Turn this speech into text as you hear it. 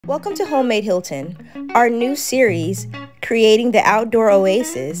Welcome to Homemade Hilton. Our new series, Creating the Outdoor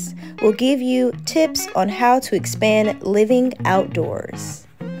Oasis, will give you tips on how to expand living outdoors.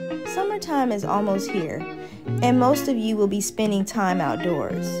 Summertime is almost here, and most of you will be spending time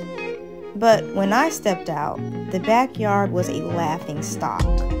outdoors. But when I stepped out, the backyard was a laughing stock.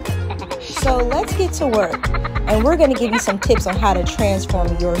 So let's get to work, and we're going to give you some tips on how to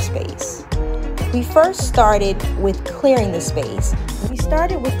transform your space. We first started with clearing the space. We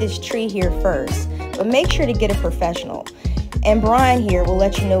started with this tree here first, but make sure to get a professional. And Brian here will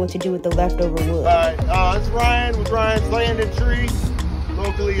let you know what to do with the leftover wood. Alright, it's Ryan with Ryan's Landing Tree,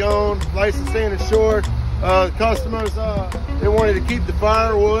 locally owned, licensed and insured. Customers, they wanted to keep the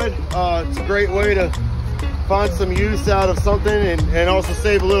firewood. It's a great way to find some use out of something and also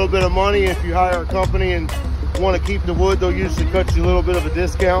save a little bit of money. If you hire a company and want to keep the wood, they'll usually cut you a little bit of a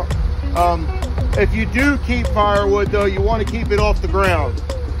discount. If you do keep firewood though, you want to keep it off the ground,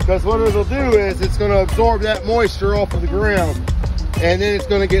 because what it'll do is it's going to absorb that moisture off of the ground, and then it's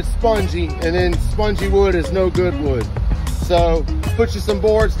going to get spongy, and then spongy wood is no good wood. So put you some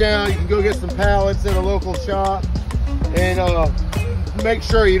boards down. You can go get some pallets in a local shop, and make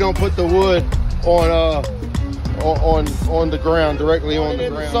sure you don't put the wood on the ground, directly on the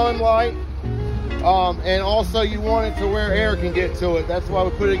ground. Sunlight. And also you want it to where air can get to it. That's why we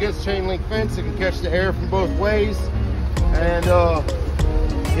put it against chain link fence. It can catch the air from both ways. And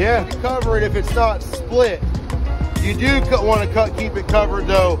yeah, cover it if it's not split. You do want to keep it covered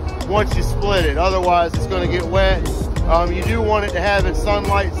though once you split it. Otherwise it's going to get wet. You do want it to have its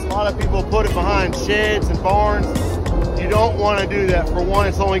sunlight. A lot of people put it behind sheds and barns. You don't want to do that. For one,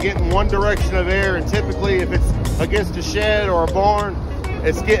 it's only getting one direction of air, and typically if it's against a shed or a barn,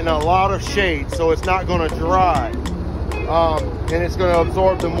 it's getting a lot of shade, so it's not going to dry, and it's going to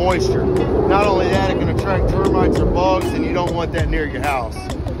absorb the moisture. Not only that, it can attract termites or bugs, and you don't want that near your house.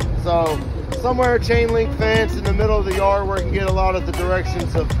 So somewhere chain link fence in the middle of the yard where it can get a lot of the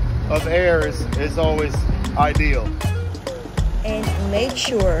directions of air is always ideal. And make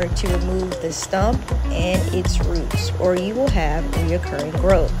sure to remove the stump and its roots, or you will have reoccurring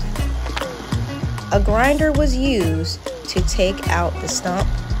growth. A grinder was used to take out the stump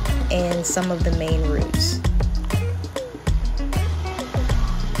and some of the main roots.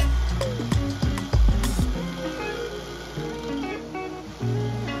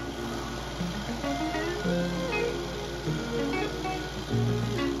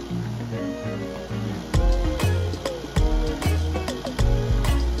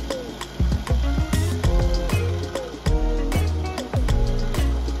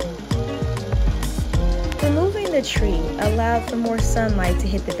 Removing the tree allowed for more sunlight to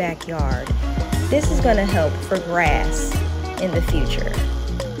hit the backyard. This is going to help for grass in the future.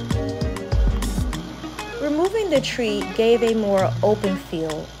 Removing the tree gave a more open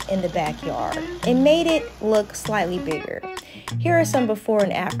feel in the backyard. It made it look slightly bigger. Here are some before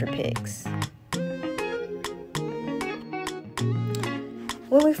and after pics.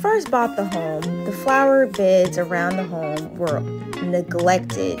 When we first bought the home, the flower beds around the home were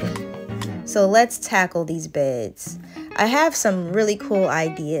neglected. So let's tackle these beds. I have some really cool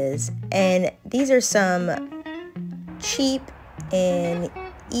ideas, and these are some cheap and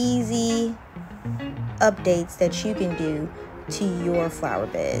easy updates that you can do to your flower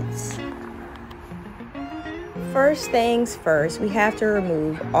beds. First things first, we have to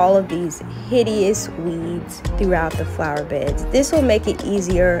remove all of these hideous weeds throughout the flower beds. This will make it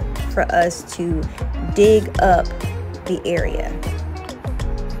easier for us to dig up the area.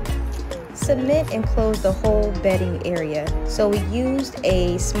 Cement enclosed the whole bedding area, so we used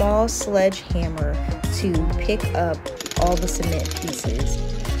a small sledgehammer to pick up all the cement pieces.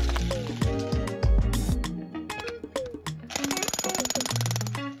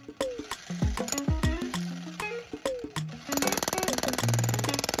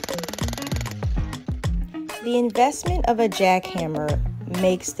 The investment of a jackhammer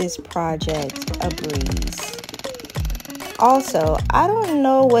makes this project a breeze. Also, I don't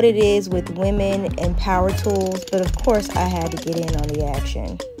know what it is with women and power tools, but of course I had to get in on the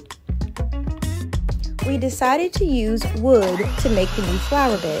action. We decided to use wood to make the new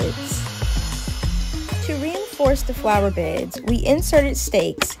flower beds. To reinforce the flower beds, we inserted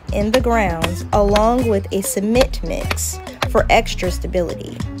stakes in the grounds along with a cement mix for extra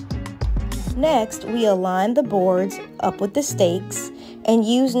stability. Next, we aligned the boards up with the stakes and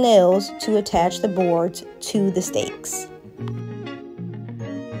used nails to attach the boards to the stakes.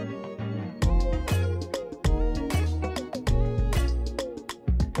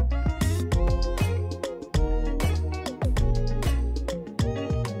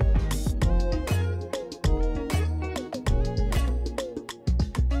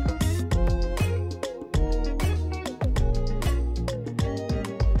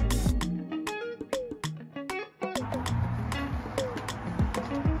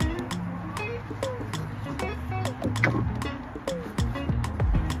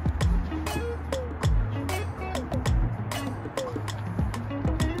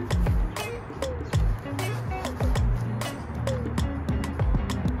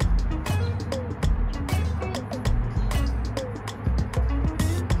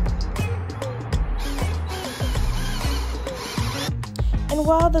 And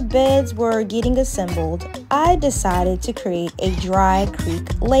while the beds were getting assembled, I decided to create a dry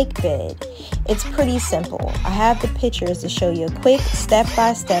creek lake bed. It's pretty simple. I have the pictures to show you a quick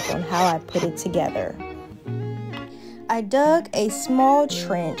step-by-step on how I put it together. I dug a small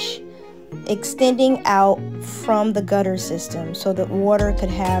trench extending out from the gutter system so that water could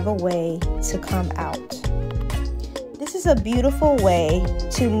have a way to come out. This is a beautiful way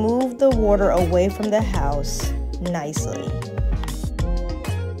to move the water away from the house nicely.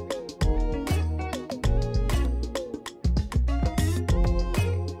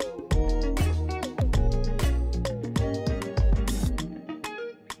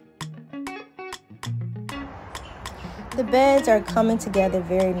 The beds are coming together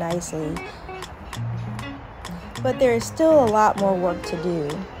very nicely, but there is still a lot more work to do.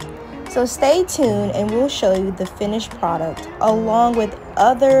 So stay tuned and we'll show you the finished product along with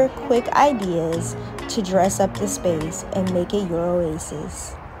other quick ideas to dress up the space and make it your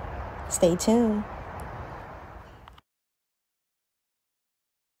oasis. Stay tuned.